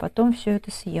режима, а потом все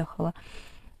это съехало.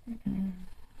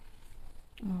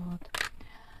 Вот.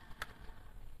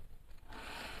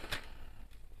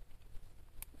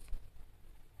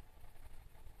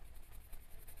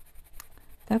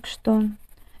 Так что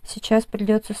сейчас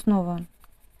придется снова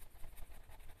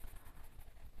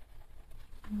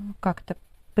как-то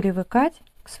привыкать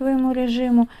к своему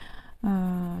режиму,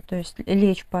 то есть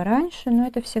лечь пораньше, но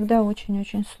это всегда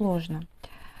очень-очень сложно.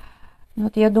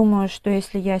 Вот я думаю, что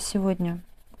если я сегодня,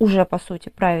 уже по сути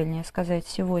правильнее сказать,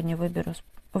 сегодня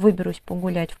выберусь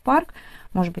погулять в парк,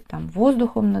 может быть там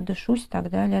воздухом надышусь и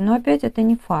так далее, но опять это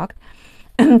не факт,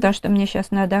 потому что мне сейчас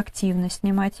надо активно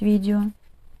снимать видео.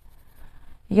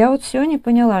 Я вот сегодня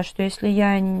поняла, что если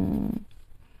я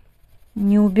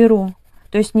не уберу,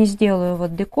 то есть не сделаю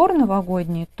вот декор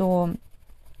новогодний, то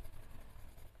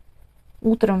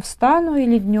утром встану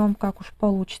или днем, как уж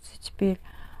получится теперь,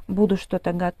 буду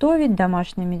что-то готовить,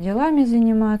 домашними делами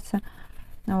заниматься.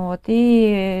 Вот,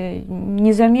 и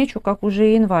не замечу, как уже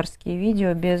январские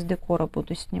видео без декора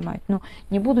буду снимать. Ну,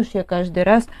 не буду ж я каждый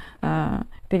раз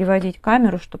переводить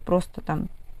камеру, чтобы просто там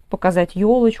показать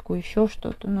елочку, еще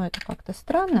что-то. Ну, это как-то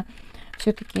странно.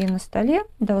 Все-таки на столе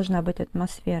должна быть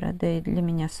атмосфера, да и для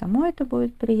меня самой это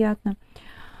будет приятно.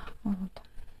 Вот.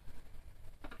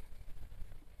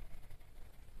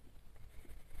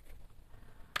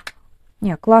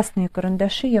 Не, классные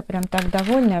карандаши, я прям так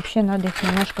довольна. Вообще надо их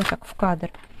немножко так в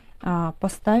кадр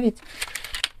поставить.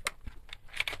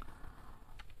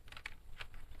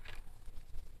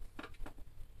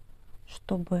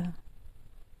 Чтобы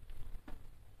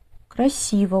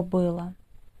красиво было.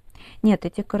 Нет,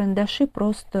 эти карандаши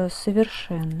просто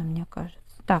совершенно, мне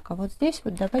кажется. Так, а вот здесь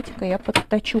вот давайте-ка я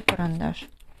подточу карандаш.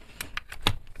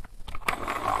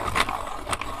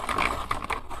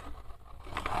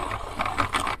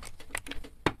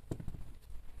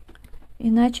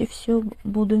 Иначе все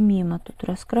буду мимо тут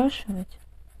раскрашивать.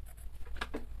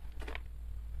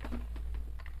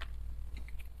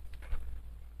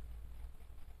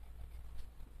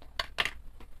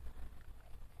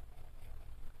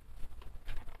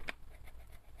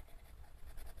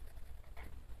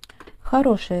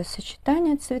 Хорошее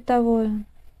сочетание цветовое.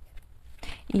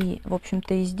 И, в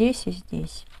общем-то, и здесь, и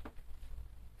здесь.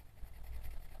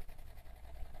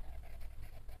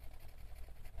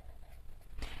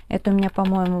 Это у меня,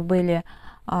 по-моему, были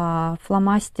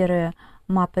фломастеры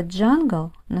Muppet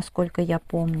Jungle, насколько я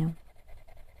помню.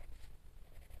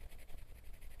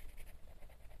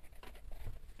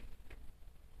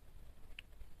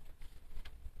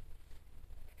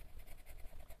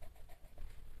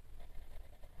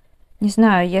 Не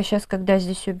знаю, я сейчас, когда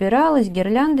здесь убиралась,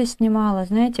 гирлянды снимала,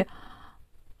 знаете...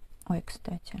 Ой,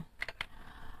 кстати.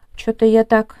 Что-то я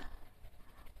так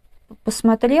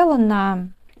посмотрела на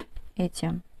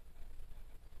эти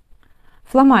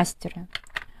фломастеры.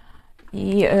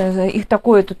 И их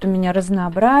такое тут у меня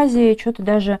разнообразие. Что-то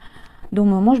даже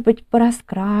думаю, может быть,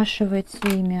 пораскрашивать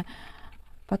ими.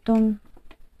 Потом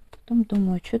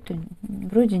думаю, что-то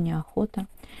вроде неохота.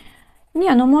 Не,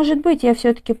 ну может быть, я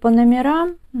все-таки по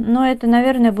номерам, но это,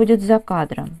 наверное, будет за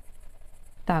кадром.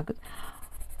 Так,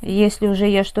 если уже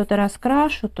я что-то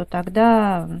раскрашу, то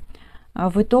тогда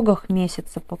в итогах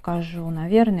месяца покажу.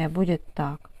 Наверное, будет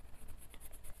так.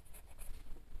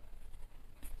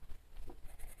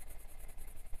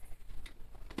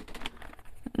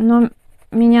 Но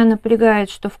меня напрягает,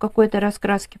 что в какой-то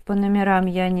раскраске по номерам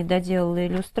я не доделала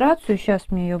иллюстрацию. Сейчас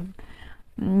мне ее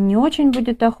не очень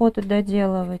будет охота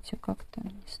доделывать. И как-то,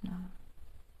 не знаю.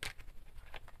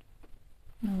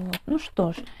 Вот. Ну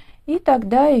что ж. И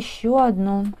тогда еще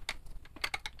одну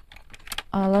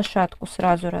лошадку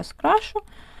сразу раскрашу.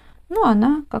 Ну,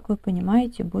 она, как вы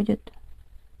понимаете, будет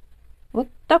вот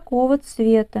такого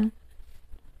цвета.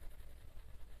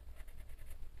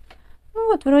 Ну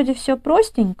вот, вроде все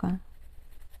простенько.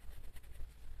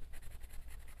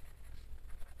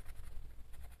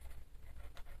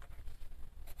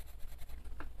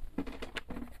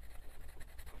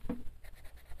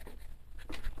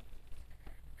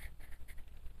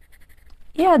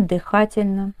 И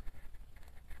отдыхательно.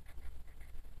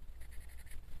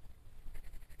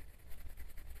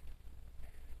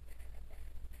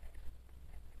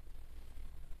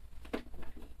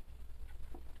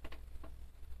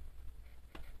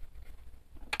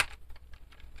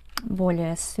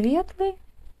 Более светлый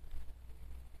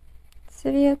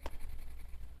цвет.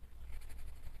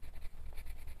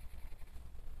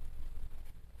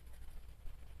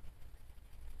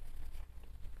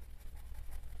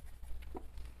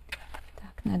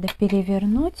 Так, надо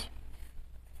перевернуть,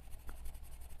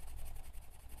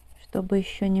 чтобы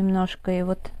еще немножко и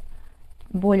вот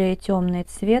более темный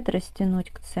цвет растянуть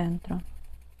к центру.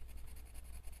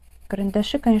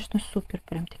 Карандаши, конечно, супер,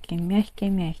 прям такие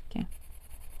мягкие-мягкие.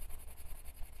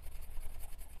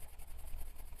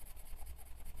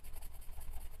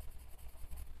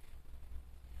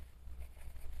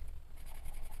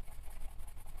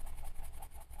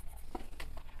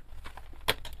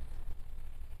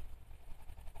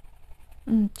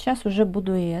 Сейчас уже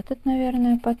буду и этот,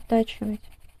 наверное, подтачивать.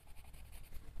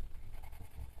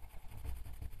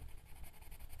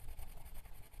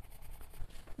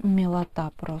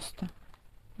 Милота просто.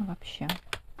 Вообще.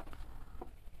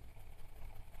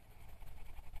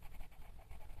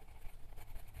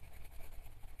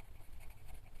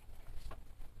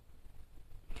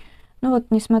 Ну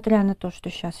вот, несмотря на то, что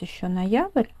сейчас еще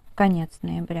ноябрь, конец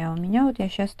ноября, у меня вот я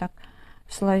сейчас так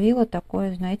словила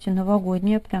такое, знаете,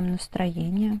 новогоднее прям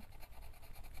настроение.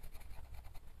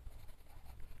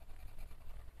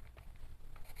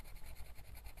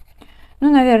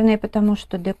 Ну, наверное, потому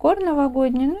что декор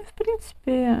новогодний. Ну, и, в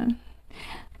принципе,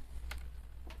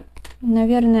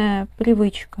 наверное,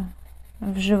 привычка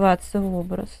вживаться в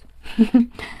образ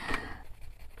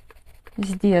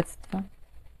с детства.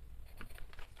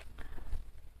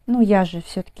 Ну, я же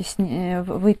все-таки,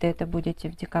 вы-то это будете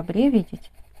в декабре видеть.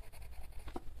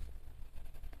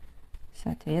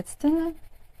 Соответственно,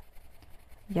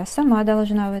 я сама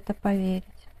должна в это поверить.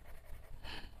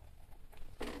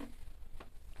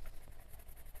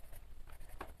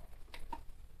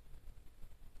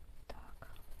 Так.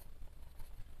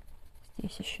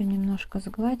 Здесь еще немножко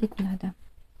сгладить надо.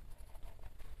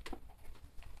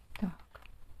 Так.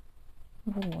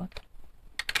 Вот.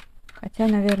 Хотя,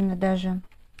 наверное, даже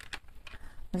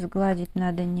сгладить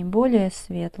надо не более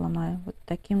светлым, а вот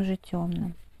таким же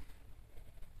темным.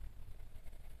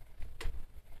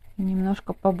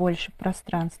 Немножко побольше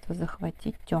пространства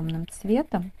захватить темным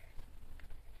цветом.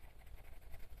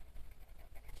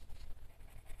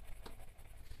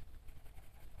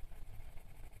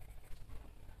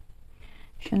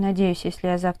 Еще надеюсь, если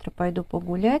я завтра пойду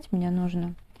погулять, мне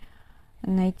нужно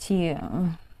найти,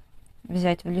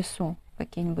 взять в лесу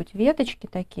какие-нибудь веточки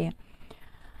такие.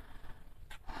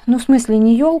 Ну, в смысле,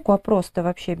 не елку, а просто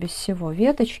вообще без всего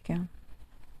веточки.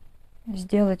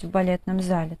 Сделать в балетном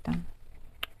зале там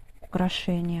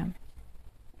украшения.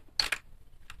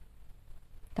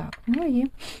 Так, ну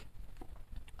и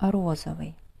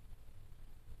розовый.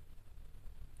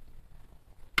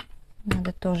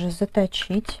 Надо тоже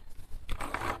заточить.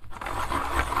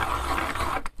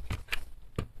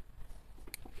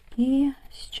 И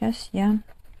сейчас я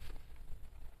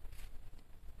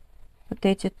вот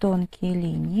эти тонкие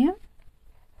линии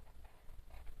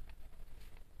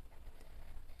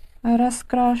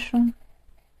раскрашу.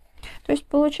 То есть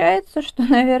получается, что,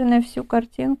 наверное, всю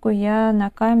картинку я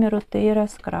на камеру-то и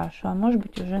раскрашу. А может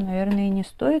быть, уже, наверное, и не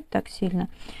стоит так сильно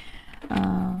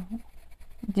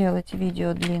делать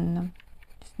видео длинным.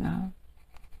 Не знаю.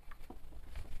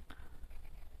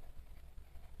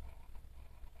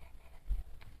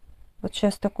 Вот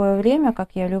сейчас такое время,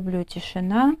 как я люблю,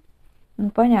 тишина. Ну,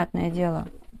 понятное дело,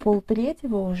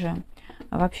 2:30 уже.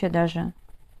 А вообще даже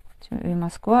и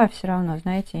Москва, все равно,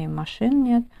 знаете, и машин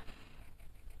нет.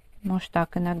 Может,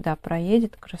 так иногда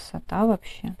проедет, красота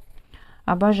вообще.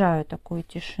 Обожаю такую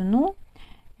тишину.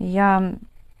 Я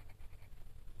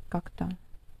как-то...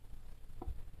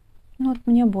 Ну, вот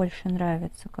мне больше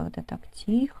нравится, когда так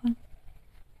тихо.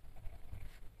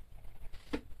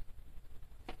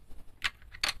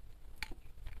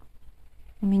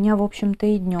 меня, в общем-то,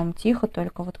 и днем тихо,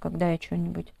 только вот когда я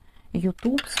что-нибудь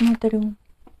YouTube смотрю.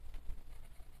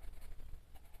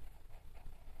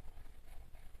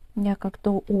 Я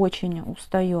как-то очень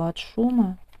устаю от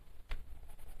шума.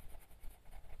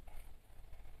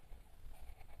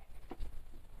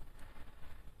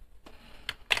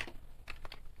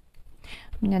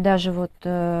 У меня даже вот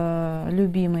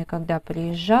любимый, когда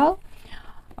приезжал,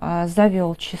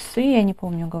 завел часы, я не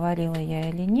помню, говорила я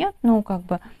или нет, ну, как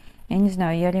бы, я не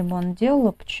знаю, я ремонт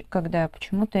делала, когда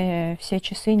почему-то все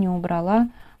часы не убрала,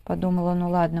 подумала, ну,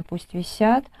 ладно, пусть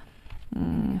висят,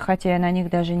 хотя я на них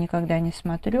даже никогда не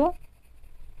смотрю,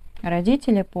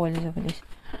 родители пользовались.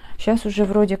 Сейчас уже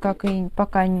вроде как и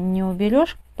пока не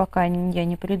уберешь, пока я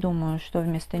не придумаю, что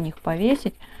вместо них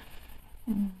повесить.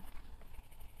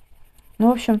 Ну,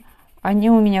 в общем,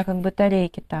 они у меня как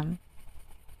батарейки там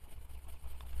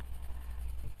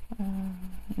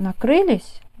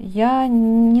накрылись. Я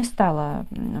не стала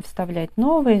вставлять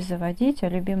новые, заводить, а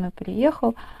любимый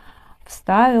приехал,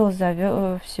 вставил,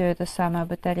 завел все это самое,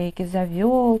 батарейки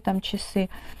завел, там часы,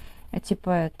 типа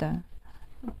это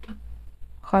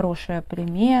хорошая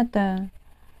примета,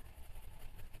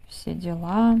 все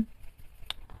дела.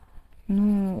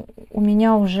 Ну, у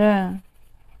меня уже...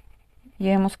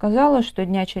 Я ему сказала, что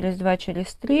дня через 2,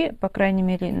 через 3, по крайней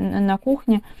мере, на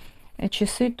кухне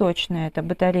часы точно, эта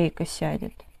батарейка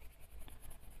сядет.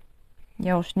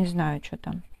 Я уж не знаю, что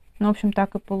там. Ну, в общем,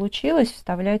 так и получилось.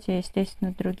 Вставлять я,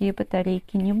 естественно, другие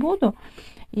батарейки не буду.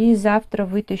 И завтра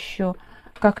вытащу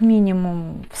как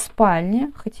минимум в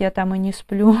спальне, хоть я там и не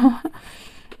сплю.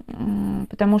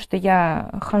 Потому что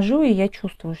я хожу, и я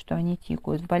чувствую, что они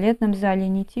тикают. В балетном зале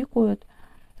не тикают.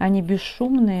 Они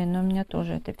бесшумные, но меня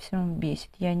тоже это все равно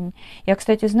бесит. Я,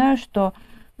 кстати, знаю, что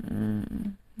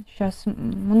сейчас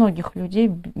многих людей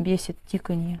бесит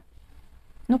тиканье.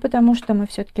 Ну, потому что мы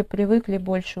все-таки привыкли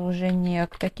больше уже не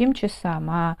к таким часам,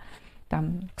 а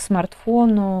там к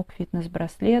смартфону, к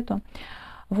фитнес-браслету.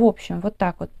 В общем, вот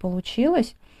так вот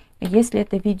получилось. Если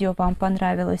это видео вам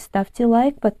понравилось, ставьте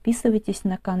лайк, подписывайтесь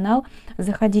на канал,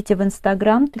 заходите в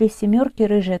Инстаграм 3 семерки,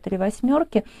 рыжая 3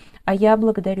 восьмерки. А я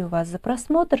благодарю вас за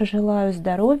просмотр, желаю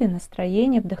здоровья,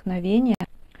 настроения, вдохновения,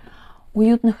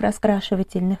 уютных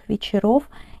раскрашивательных вечеров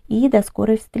и до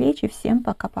скорой встречи. Всем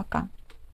пока-пока.